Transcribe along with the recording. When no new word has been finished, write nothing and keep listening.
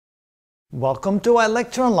Welcome to our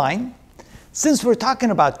lecture online. Since we're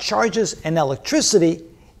talking about charges and electricity,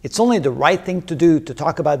 it's only the right thing to do to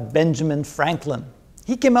talk about Benjamin Franklin.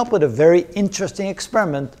 He came up with a very interesting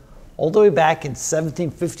experiment all the way back in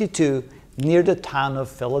 1752 near the town of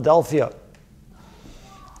Philadelphia.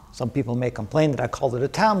 Some people may complain that I called it a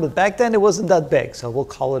town, but back then it wasn't that big, so we'll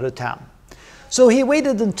call it a town. So he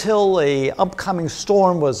waited until an upcoming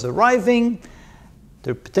storm was arriving.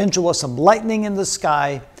 There potentially was some lightning in the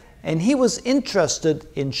sky, and he was interested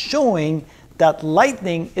in showing that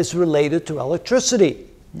lightning is related to electricity.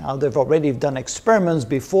 Now, they've already done experiments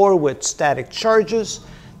before with static charges.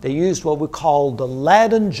 They used what we call the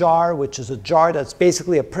Leyden jar, which is a jar that's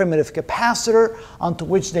basically a primitive capacitor onto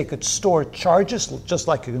which they could store charges, just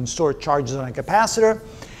like you can store charges on a capacitor.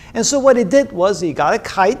 And so what he did was he got a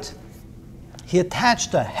kite. He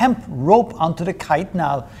attached a hemp rope onto the kite.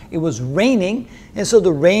 Now, it was raining, and so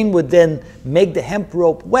the rain would then make the hemp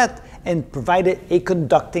rope wet and provided a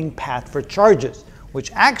conducting path for charges, which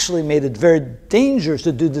actually made it very dangerous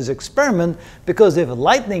to do this experiment, because if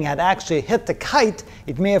lightning had actually hit the kite,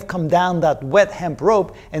 it may have come down that wet hemp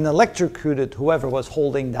rope and electrocuted whoever was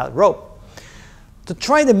holding that rope. To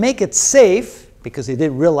try to make it safe, because he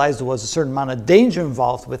did realize there was a certain amount of danger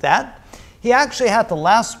involved with that, he actually had the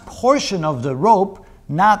last portion of the rope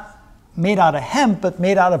not made out of hemp, but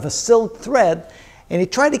made out of a silk thread. And he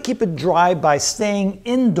tried to keep it dry by staying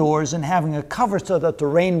indoors and having a cover so that the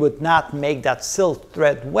rain would not make that silk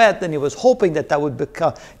thread wet. And he was hoping that that would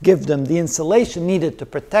give them the insulation needed to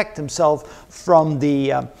protect himself from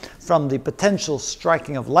the potential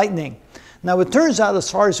striking of lightning. Now, it turns out, as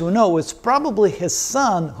far as we know, it's probably his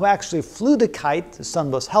son who actually flew the kite. His son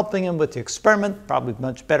was helping him with the experiment, probably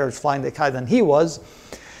much better at flying the kite than he was.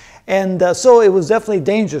 And so it was definitely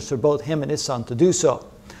dangerous for both him and his son to do so.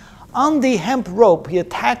 On the hemp rope, he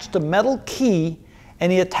attached a metal key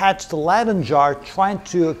and he attached the Leyden jar, trying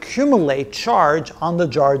to accumulate charge on the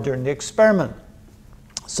jar during the experiment.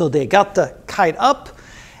 So they got the kite up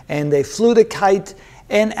and they flew the kite.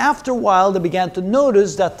 And after a while, they began to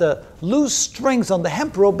notice that the loose strings on the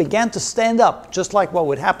hemp rope began to stand up, just like what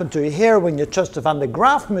would happen to your hair when you touch the Van de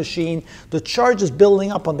Graaff machine. The charges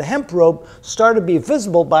building up on the hemp rope started to be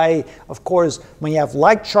visible by, of course, when you have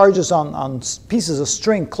like charges on pieces of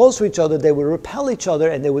string close to each other, they would repel each other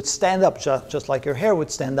and they would stand up just like your hair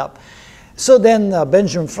would stand up. So then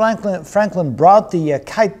Benjamin Franklin brought the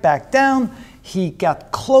kite back down. He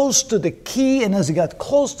got close to the key, and as he got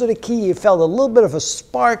close to the key, he felt a little bit of a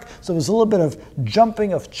spark, so there was a little bit of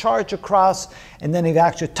jumping of charge across, and then he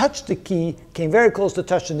actually touched the key, came very close to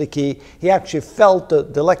touching the key. He actually felt the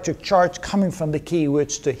electric charge coming from the key,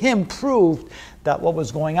 which to him proved that what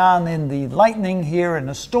was going on in the lightning here in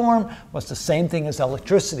the storm was the same thing as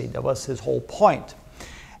electricity. That was his whole point.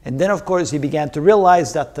 And then, of course, he began to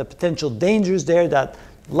realize that the potential dangers there, that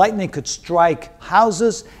lightning could strike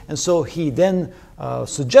houses, and so he then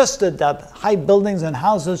suggested that high buildings and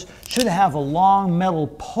houses should have a long metal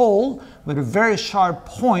pole with a very sharp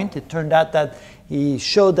point. It turned out that he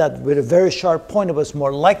showed that with a very sharp point, it was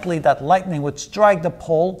more likely that lightning would strike the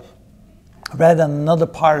pole rather than another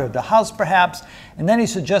part of the house, perhaps. And then he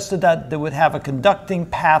suggested that they would have a conducting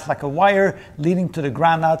path, like a wire, leading to the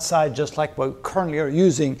ground outside, just like what we currently are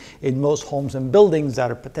using in most homes and buildings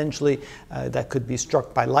that are potentially, that could be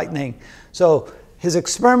struck by lightning. So his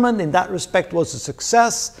experiment in that respect was a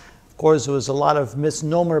success. Of course, there was a lot of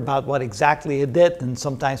misnomer about what exactly he did, and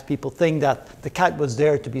sometimes people think that the kite was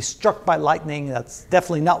there to be struck by lightning. That's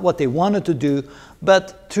definitely not what they wanted to do,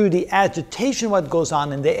 but through the agitation what goes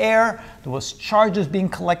on in the air, there was charges being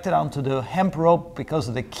collected onto the hemp rope because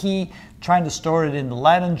of the key trying to store it in the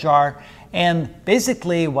Leyden jar. And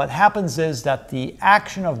basically what happens is that the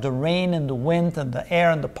action of the rain and the wind and the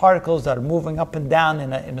air and the particles that are moving up and down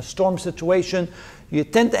in a storm situation, you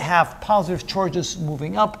tend to have positive charges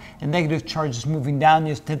moving up and negative charges moving down.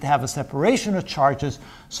 You tend to have a separation of charges.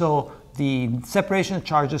 So the separation of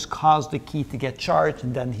charges caused the key to get charged,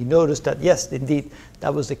 and then he noticed that, yes, indeed,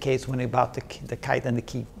 that was the case when he brought the kite and the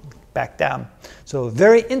key back down. So a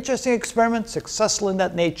very interesting experiment, successful in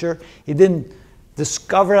that nature. He didn't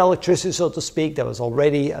discover electricity, so to speak. That was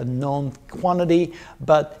already a known quantity,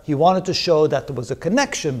 but he wanted to show that there was a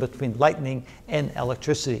connection between lightning and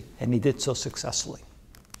electricity, and he did so successfully.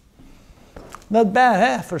 Not bad,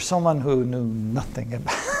 eh? For someone who knew nothing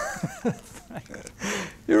about it.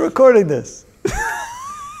 You're recording this.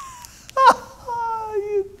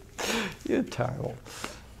 You're terrible.